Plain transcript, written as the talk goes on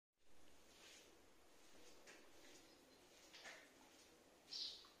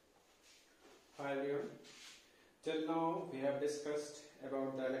Till now we have discussed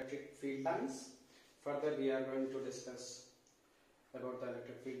about the electric field lines. Further we are going to discuss about the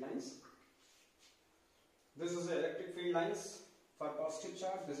electric field lines. This is the electric field lines for positive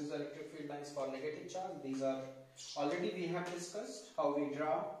charge. This is electric field lines for negative charge. These are already we have discussed how we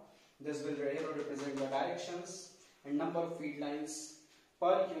draw. This will represent the directions and number of field lines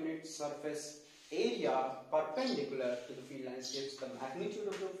per unit surface area perpendicular to the field lines gives the magnitude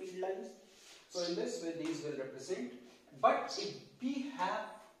of the field lines. So in this way these will represent. But if we have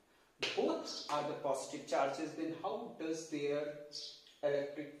both are the positive charges, then how does their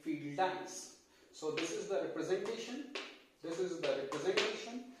electric field lines? So this is the representation. This is the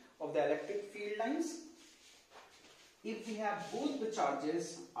representation of the electric field lines. If we have both the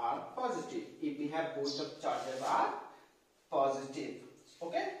charges are positive. If we have both the charges are positive.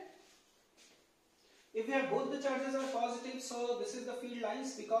 Okay? If we have both the charges are positive, so this is the field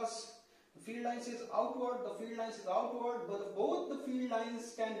lines because the field lines is outward, the field lines is outward, but both the field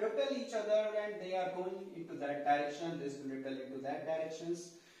lines can repel each other and they are going into that direction. This will repel into that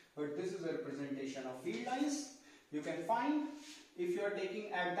directions. But this is a representation of field lines. You can find if you are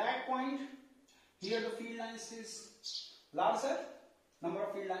taking at that point, here the field lines is larger, number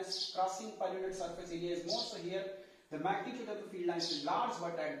of field lines crossing per unit surface area is more. So here the magnitude of the field lines is large,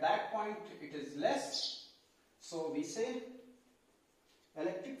 but at that point it is less. So we say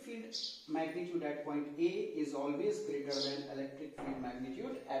electric field magnitude at point A is always greater than electric field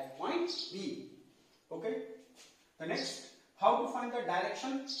magnitude at point B. Okay. The next, how to find the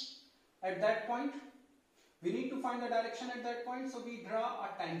direction at that point? We need to find the direction at that point, so we draw a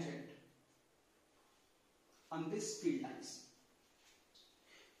tangent on this field lines.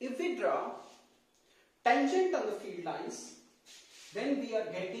 If we draw tangent on the field lines, then we are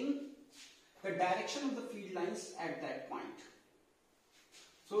getting the direction of the field lines at that point.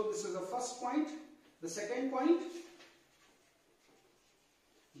 So this is the first point. The second point,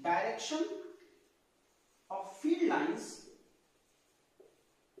 direction of field lines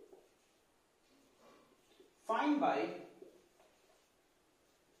find by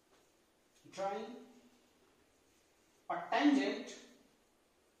drawing a tangent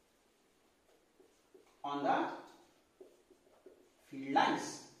on the field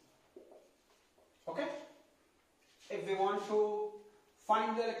lines. Okay? If we want to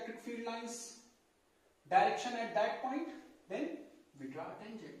find the electric field lines direction at that point, then we draw a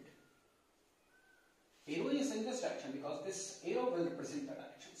tangent. Arrow is in this direction because this arrow will represent the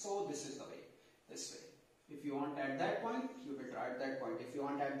direction. So this is the way, this way. If you want at that point, you will draw at that point. If you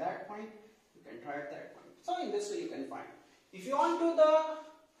want at that point, you can draw at that point. So in this way you can find. If you want to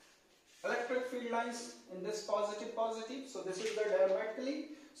the electric field lines in this positive, so this is the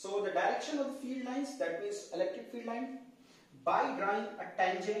diametrically. So the direction of the field lines, that means electric field line, by drawing a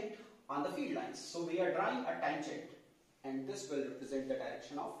tangent on the field lines. So we are drawing a tangent and this will represent the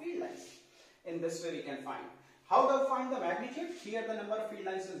direction of field lines. In this way we can find. How to find the magnitude? Here the number of field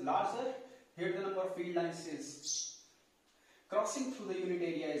lines is larger. Here the number of field lines is crossing through the unit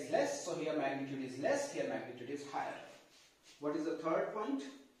area is less. So here magnitude is less, here magnitude is higher. What is the third point?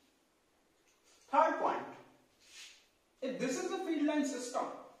 Third point. If this is the field line system,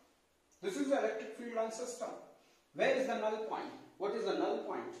 this is the electric field line system. Where is the null point? What is the null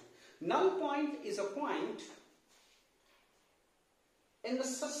point? Null point is a point in the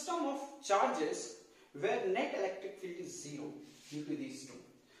system of charges where net electric field is 0 due to these two.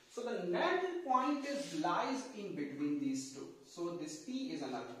 So the null point lies in between these two. So this P is a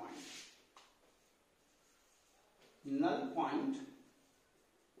null point. Null point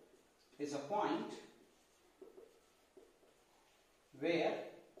is a point where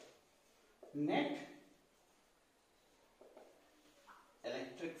net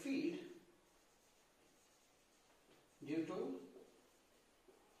electric field due to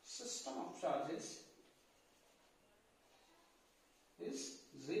system of charges is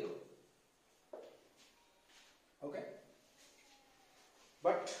 0. Okay?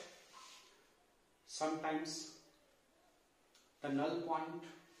 But sometimes the null point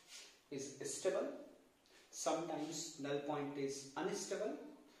is stable, sometimes null point is unstable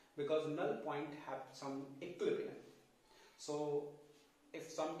because null point have some equilibrium. So if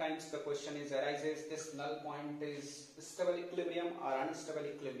sometimes the question arises, this null point is stable equilibrium or unstable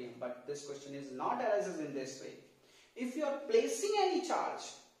equilibrium, but this question is not arises in this way. If you are placing any charge,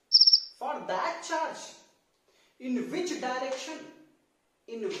 for that charge, in which direction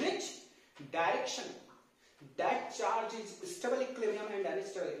that charge is stable equilibrium and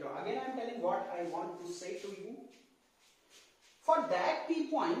unstable equilibrium. Again I am telling what I want to say to you. For that P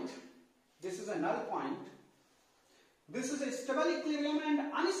point, this is a null point. This is a stable equilibrium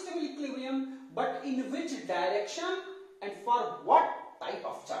and unstable equilibrium, but in which direction and for what type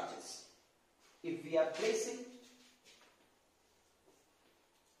of charges. If we are placing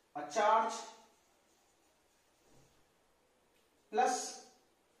a charge plus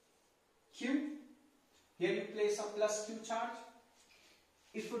Q, here you place a plus Q charge.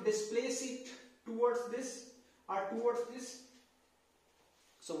 If you displace it towards this or towards this,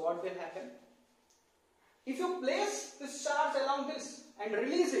 so what will happen? If you place this charge along this and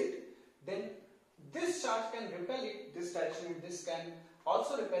release it, then this charge can repel it this direction and this can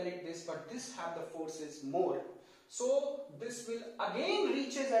also repel it this, but this have the forces more. So this will again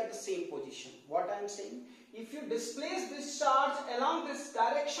reaches at the same position. What I am saying, if you displace this charge along this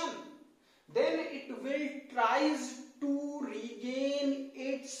direction, then it will tries to regain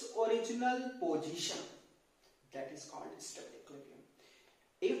its original position. That is called stable equilibrium.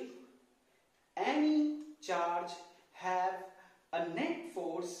 If any charge have a net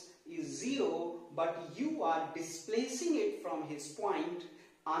force is 0, but you are displacing it from his point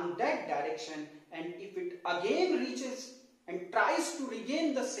on that direction, and if it again reaches and tries to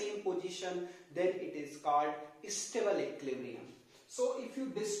regain the same position, then it is called stable equilibrium. So if you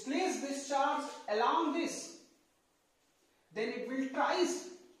displace this charge along this, then it will tries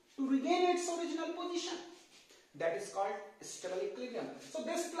to regain its original position. That is called stable equilibrium. So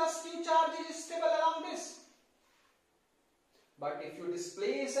this plus Q charge is stable along this. But if you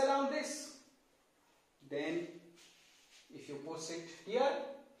displace along this, then if you push it here,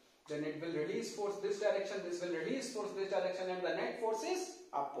 then it will release force this direction, this will release force this direction, and the net force is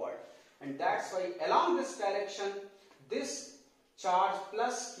upward. And that's why along this direction, this charge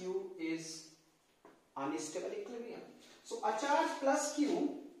plus Q is unstable equilibrium. So a charge plus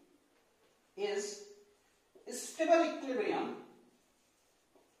Q is stable equilibrium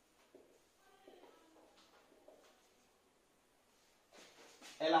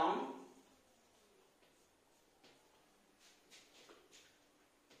along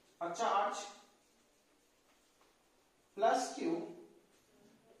a charge plus Q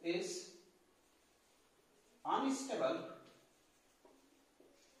is unstable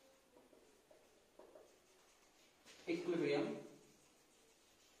equilibrium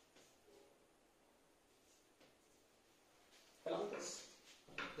along this.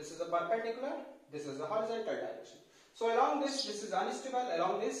 This is a perpendicular, this is a horizontal direction. So along this is unstable,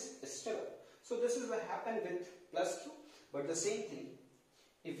 along this is stable. So this is what happened with plus Q, but the same thing.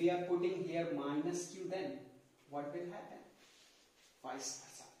 If we are putting here minus Q, then what will happen? Vice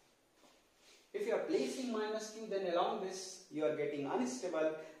versa. If you are placing minus Q, then along this you are getting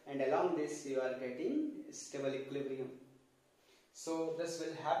unstable, and along this you are getting stable equilibrium. So this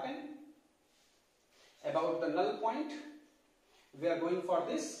will happen. About the null point, we are going for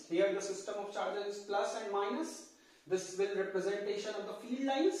this. Here the system of charges is plus and minus. This will representation of the field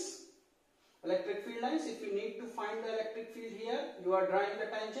lines, electric field lines. If you need to find the electric field here, you are drawing the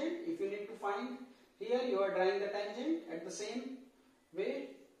tangent. If you need to find here, you are drawing the tangent at the same way.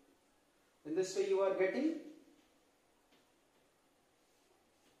 In this way you are getting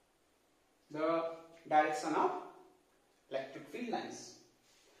the direction of electric field lines.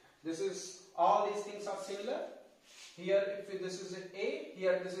 This is, all these things are similar. Here if this is an A,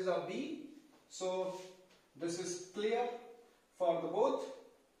 here this is a B. So this is clear for the both,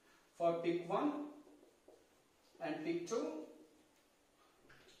 for peak 1 and peak 2,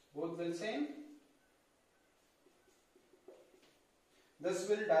 both will same. This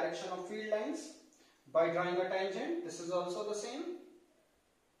will direction of field lines by drawing a tangent. This is also the same.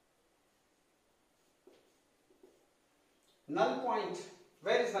 Null point,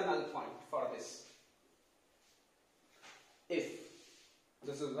 where is the null point for this? If,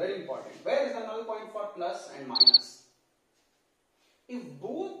 this is very important, where is the null point for plus and minus? If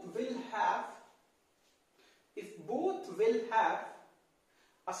both will have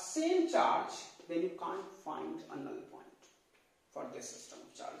a same charge, then you can't find a null point for this system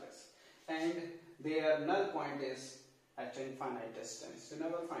of charges, and their null point is at infinite distance. You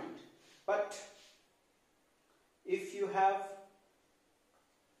never find. But if you have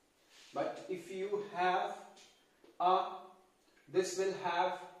this will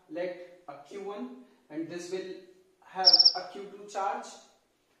have a Q1 and this will have a Q2 charge.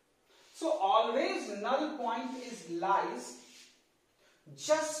 So always null point is lies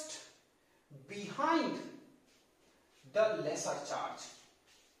just behind the lesser charge.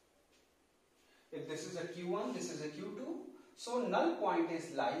 If this is a Q1, this is a Q2, so null point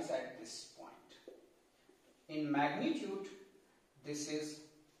is lies at this point. In magnitude, this is,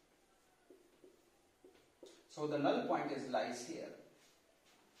 so the null point is lies here.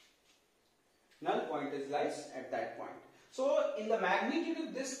 Null point is lies at that point. So in the magnitude,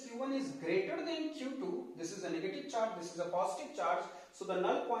 if this Q1 is greater than Q2, this is a negative charge, this is a positive charge, so the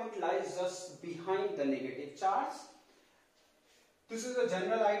null point lies just behind the negative charge. This is a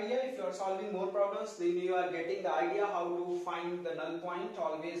general idea. If you are solving more problems, then you are getting the idea how to find the null point,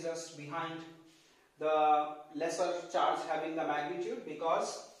 always just behind the lesser charge having the magnitude,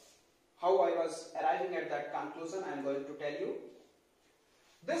 because how I was arriving at that conclusion I am going to tell you.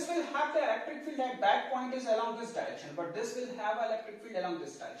 This will have the electric field at that point is along this direction, but this will have electric field along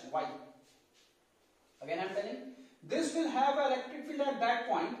this direction. Why? Again I am telling, this will have electric field at that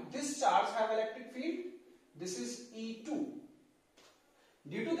point, this charge have electric field, this is E2.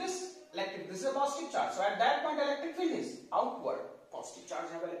 Due to this, this is a positive charge, so at that point electric field is outward. Positive charge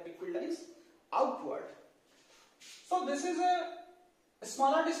have electric field is outward. So this is a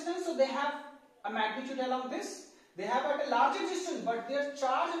smaller distance, so they have a magnitude along this. They have at a larger distance, but their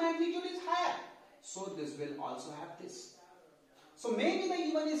charge magnitude is higher. So this will also have this. So maybe the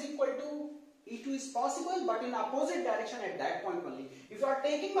E1 is equal to E2 is possible, but in opposite direction at that point only. If you are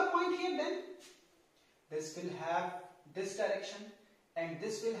taking the point here, then this will have this direction and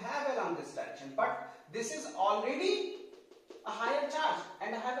this will have along this direction. But this is already a higher charge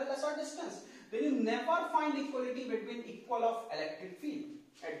and have a lesser distance. Then you never find equality between equal of electric field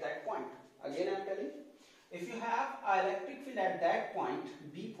at that point. Again I am telling, if you have an electric field at that point,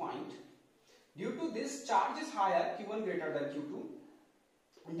 B point, due to this charge is higher, Q1 greater than Q2,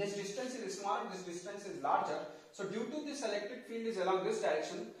 and this distance is smaller, this distance is larger, so due to this electric field is along this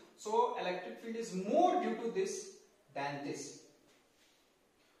direction, so electric field is more due to this than this.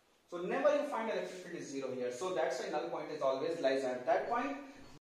 So never you find electric field is 0 here, so that's why null point is always lies at that point.